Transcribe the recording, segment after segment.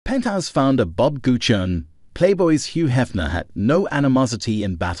Penthouse founder Bob Guccione, Playboy's Hugh Hefner had no animosity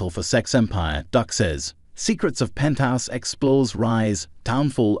in battle for sex empire, Duck says. Secrets of Penthouse explores rise,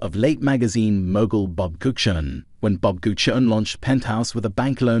 downfall of late magazine mogul Bob Guccione. When Bob Guccione launched Penthouse with a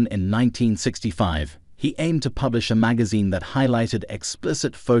bank loan in 1965, he aimed to publish a magazine that highlighted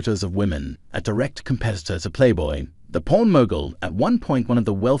explicit photos of women, a direct competitor to Playboy. The porn mogul, at one point one of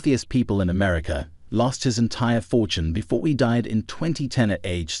the wealthiest people in America, lost his entire fortune before he died in 2010 at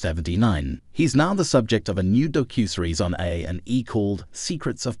age 79. He's now the subject of a new docuseries on A&E called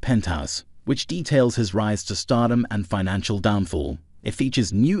Secrets of Penthouse, which details his rise to stardom and financial downfall. It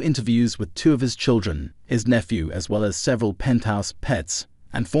features new interviews with two of his children, his nephew, as well as several Penthouse pets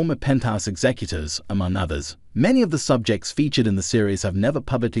and former Penthouse executives, among others. Many of the subjects featured in the series have never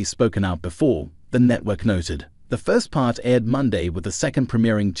publicly spoken out before, the network noted. The first part aired Monday, with the second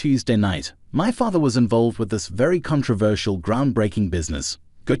premiering Tuesday night. My father was involved with this very controversial, groundbreaking business,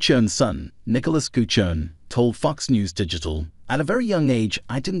 Guccione's son, Nicholas Guccione, told Fox News Digital. At a very young age,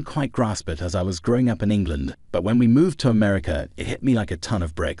 I didn't quite grasp it as I was growing up in England, but when we moved to America, it hit me like a ton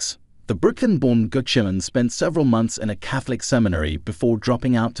of bricks. The Brooklyn-born Guccione spent several months in a Catholic seminary before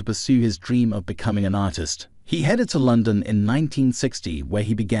dropping out to pursue his dream of becoming an artist. He headed to London in 1960, where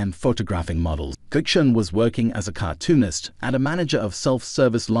he began photographing models. Guccione was working as a cartoonist and a manager of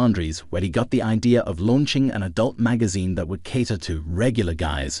self-service laundries, where he got the idea of launching an adult magazine that would cater to regular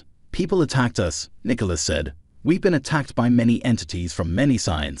guys. People attacked us, Nicholas said. We've been attacked by many entities from many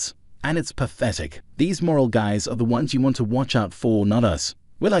sides. And it's pathetic. These moral guys are the ones you want to watch out for, not us.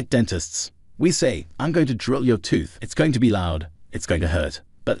 We're like dentists. We say, I'm going to drill your tooth. It's going to be loud. It's going to hurt.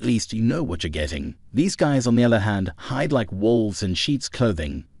 But at least you know what you're getting. These guys, on the other hand, hide like wolves in sheep's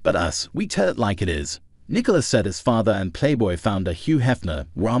clothing. But us, we tell it like it is. Nicholas said his father and Playboy founder Hugh Hefner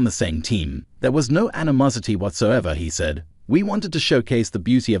were on the same team. There was no animosity whatsoever, he said. We wanted to showcase the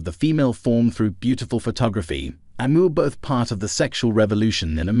beauty of the female form through beautiful photography, and we were both part of the sexual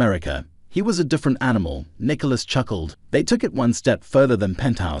revolution in America. He was a different animal, Nicholas chuckled. They took it one step further than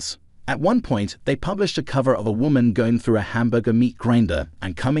Penthouse. At one point, they published a cover of a woman going through a hamburger meat grinder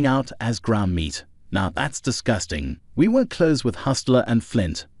and coming out as ground meat. Now that's disgusting. We weren't close with Hustler and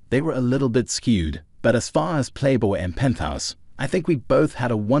Flint. They were a little bit skewed. But as far as Playboy and Penthouse, I think we both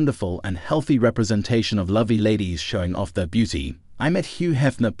had a wonderful and healthy representation of lovely ladies showing off their beauty. I met Hugh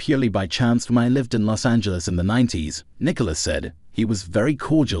Hefner purely by chance when I lived in Los Angeles in the 90s, Nicholas said. He was very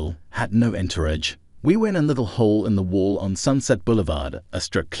cordial, had no entourage. We were in a little hole in the wall on Sunset Boulevard, a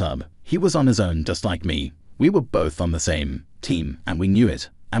strip club. He was on his own, just like me. We were both on the same team, and we knew it.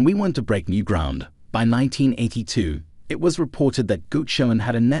 And we wanted to break new ground. By 1982, it was reported that Guccione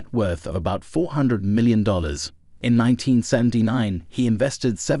had a net worth of about $400 million. In 1979, he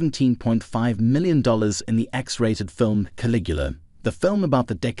invested $17.5 million in the X-rated film Caligula. The film about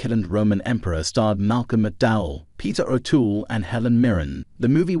the decadent Roman emperor starred Malcolm McDowell, Peter O'Toole, and Helen Mirren. The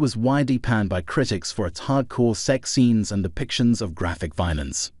movie was widely panned by critics for its hardcore sex scenes and depictions of graphic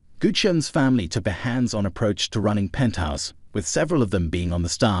violence. Guccione's family took a hands-on approach to running Penthouse, with several of them being on the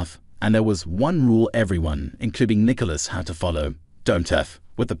staff, and there was one rule everyone, including Nicholas, had to follow. Don't F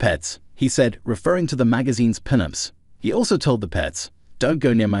with the pets, he said, referring to the magazine's pinups. He also told the pets, don't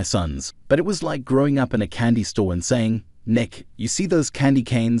go near my sons. But it was like growing up in a candy store and saying, Nick, you see those candy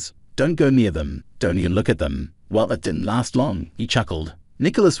canes? Don't go near them. Don't even look at them. Well, it didn't last long, he chuckled.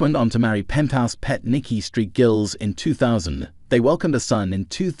 Nicholas went on to marry Penthouse pet Nikki Street Gills in 2000. They welcomed a son in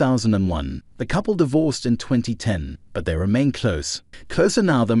 2001. The couple divorced in 2010, but they remain close. Closer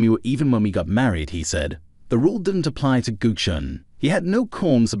now than we were even when we got married, he said. The rule didn't apply to Guccione. He had no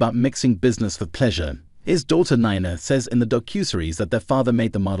qualms about mixing business with pleasure. His daughter Nina says in the docuseries that their father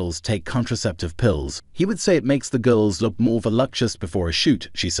made the models take contraceptive pills. He would say it makes the girls look more voluptuous before a shoot,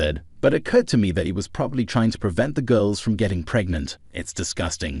 she said. But it occurred to me that he was probably trying to prevent the girls from getting pregnant. It's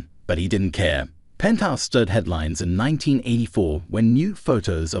disgusting. But he didn't care. Penthouse stirred headlines in 1984 when nude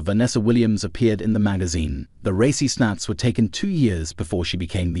photos of Vanessa Williams appeared in the magazine. The racy snaps were taken 2 years before she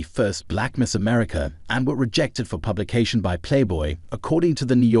became the first Black Miss America and were rejected for publication by Playboy, according to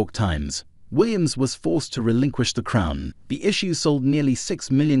the New York Times. Williams was forced to relinquish the crown. The issue sold nearly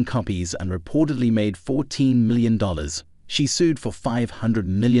 6 million copies and reportedly made $14 million. She sued for $500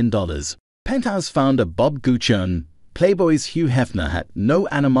 million. Penthouse founder Bob Guccione, Playboy's Hugh Hefner had no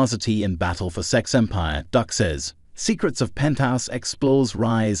animosity in battle for sex empire, Duck says. Secrets of Penthouse explores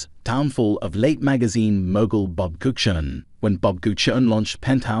rise, downfall of late magazine mogul Bob Guccione. When Bob Guccione launched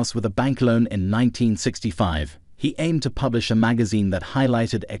Penthouse with a bank loan in 1965, he aimed to publish a magazine that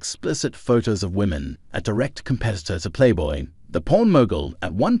highlighted explicit photos of women, a direct competitor to Playboy. The porn mogul,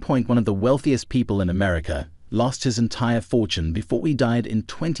 at one point one of the wealthiest people in America, lost his entire fortune before he died in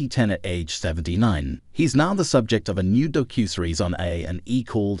 2010 at age 79. He's now the subject of a new docuseries on A&E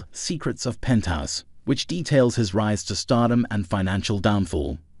called Secrets of Penthouse, which details his rise to stardom and financial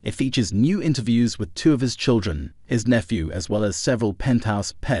downfall. It features new interviews with two of his children, his nephew, as well as several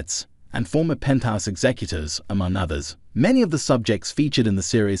Penthouse pets and former Penthouse executives, among others. Many of the subjects featured in the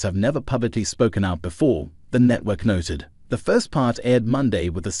series have never publicly spoken out before, the network noted. The first part aired Monday,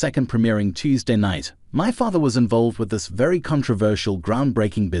 with the second premiering Tuesday night. My father was involved with this very controversial,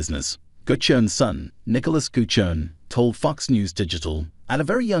 groundbreaking business, Guccione's son, Nicholas Guccione, told Fox News Digital. At a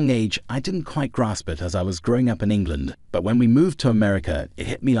very young age, I didn't quite grasp it as I was growing up in England, but when we moved to America, it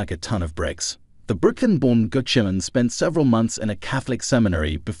hit me like a ton of bricks. The Brooklyn-born Guccione spent several months in a Catholic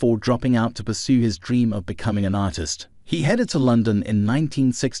seminary before dropping out to pursue his dream of becoming an artist. He headed to London in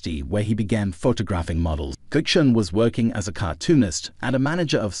 1960, where he began photographing models. Guccione was working as a cartoonist and a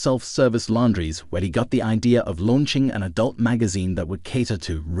manager of self-service laundries, where he got the idea of launching an adult magazine that would cater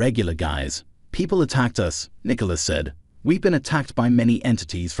to regular guys. People attacked us, Nicholas said. We've been attacked by many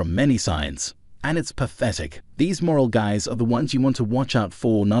entities from many sides. And it's pathetic. These moral guys are the ones you want to watch out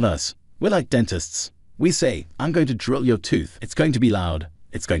for, not us. We're like dentists. We say, I'm going to drill your tooth. It's going to be loud.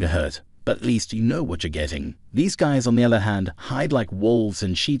 It's going to hurt. But at least you know what you're getting. These guys, on the other hand, hide like wolves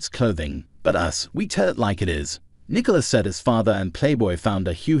in sheep's clothing. But us, we tell it like it is. Nicholas said his father and Playboy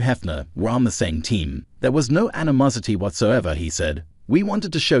founder Hugh Hefner were on the same team. There was no animosity whatsoever, he said. We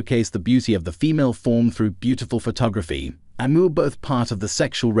wanted to showcase the beauty of the female form through beautiful photography, and we were both part of the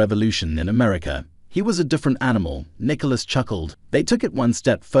sexual revolution in America. He was a different animal, Nicholas chuckled. They took it one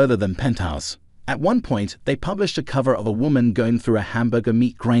step further than Penthouse. At one point, they published a cover of a woman going through a hamburger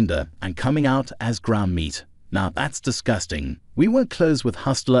meat grinder and coming out as ground meat. Now that's disgusting. We weren't close with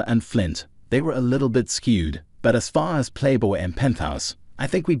Hustler and Flint. They were a little bit skewed. But as far as Playboy and Penthouse, I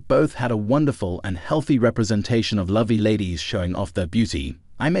think we both had a wonderful and healthy representation of lovely ladies showing off their beauty.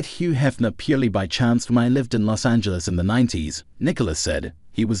 I met Hugh Hefner purely by chance when I lived in Los Angeles in the 90s, Nicholas said.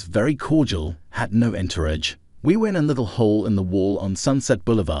 He was very cordial, had no entourage. We were in a little hole in the wall on Sunset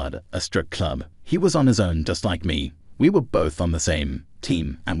Boulevard, a strip club. He was on his own, just like me. We were both on the same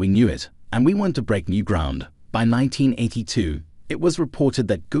team, and we knew it. And we wanted to break new ground. By 1982, it was reported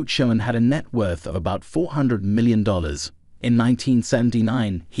that Guccione had a net worth of about $400 million. In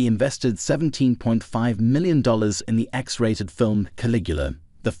 1979, he invested $17.5 million in the X-rated film Caligula.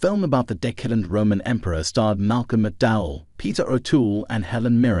 The film about the decadent Roman emperor starred Malcolm McDowell, Peter O'Toole, and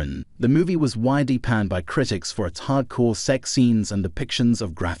Helen Mirren. The movie was widely panned by critics for its hardcore sex scenes and depictions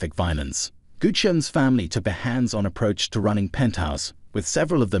of graphic violence. Guccione's family took a hands-on approach to running Penthouse, with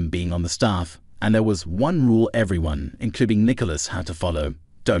several of them being on the staff, and there was one rule everyone, including Nicholas, had to follow.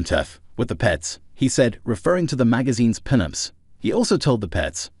 Don't F with the pets, he said, referring to the magazine's pinups. He also told the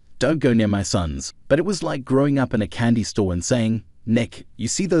pets, don't go near my sons. But it was like growing up in a candy store and saying, Nick, you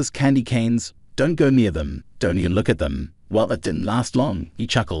see those candy canes? Don't go near them. Don't even look at them. Well, it didn't last long, he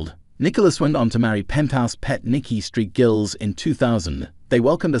chuckled. Nicholas went on to marry Penthouse pet Nikki Street Gills in 2000. They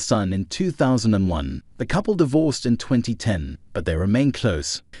welcomed a son in 2001. The couple divorced in 2010, but they remain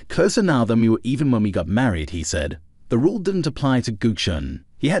close. Closer now than we were even when we got married, he said. The rule didn't apply to Guccione.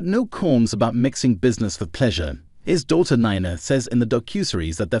 He had no qualms about mixing business with pleasure. His daughter Nina says in the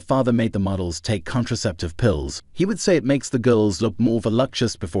docuseries that their father made the models take contraceptive pills. He would say it makes the girls look more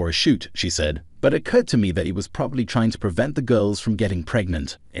voluptuous before a shoot, she said. But it occurred to me that he was probably trying to prevent the girls from getting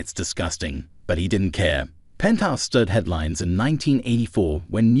pregnant. It's disgusting. But he didn't care. Penthouse stirred headlines in 1984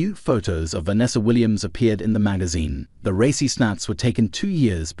 when nude photos of Vanessa Williams appeared in the magazine. The racy snaps were taken 2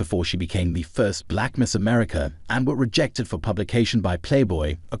 years before she became the first Black Miss America and were rejected for publication by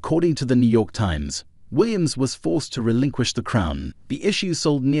Playboy, according to the New York Times. Williams was forced to relinquish the crown. The issue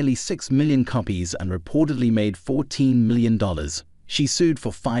sold nearly 6 million copies and reportedly made $14 million. She sued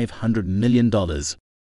for $500 million.